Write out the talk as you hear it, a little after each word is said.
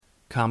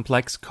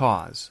Complex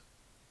cause.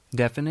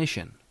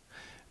 Definition.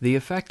 The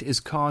effect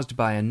is caused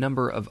by a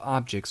number of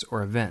objects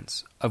or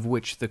events, of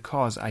which the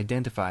cause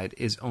identified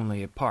is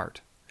only a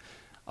part.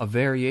 A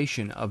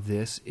variation of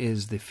this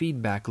is the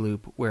feedback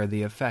loop where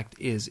the effect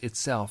is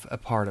itself a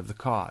part of the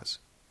cause.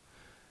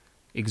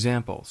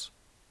 Examples.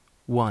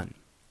 1.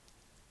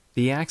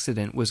 The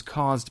accident was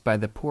caused by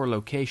the poor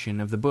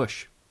location of the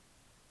bush.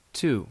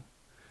 2.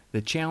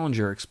 The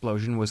Challenger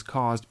explosion was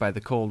caused by the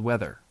cold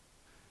weather.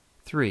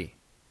 3.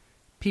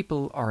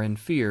 People are in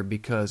fear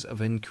because of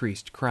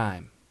increased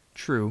crime.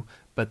 True,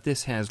 but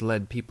this has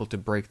led people to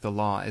break the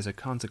law as a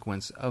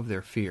consequence of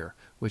their fear,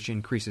 which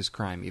increases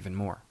crime even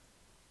more.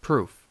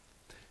 Proof.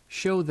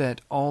 Show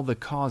that all the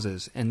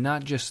causes, and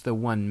not just the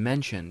one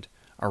mentioned,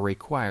 are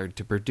required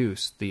to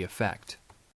produce the effect.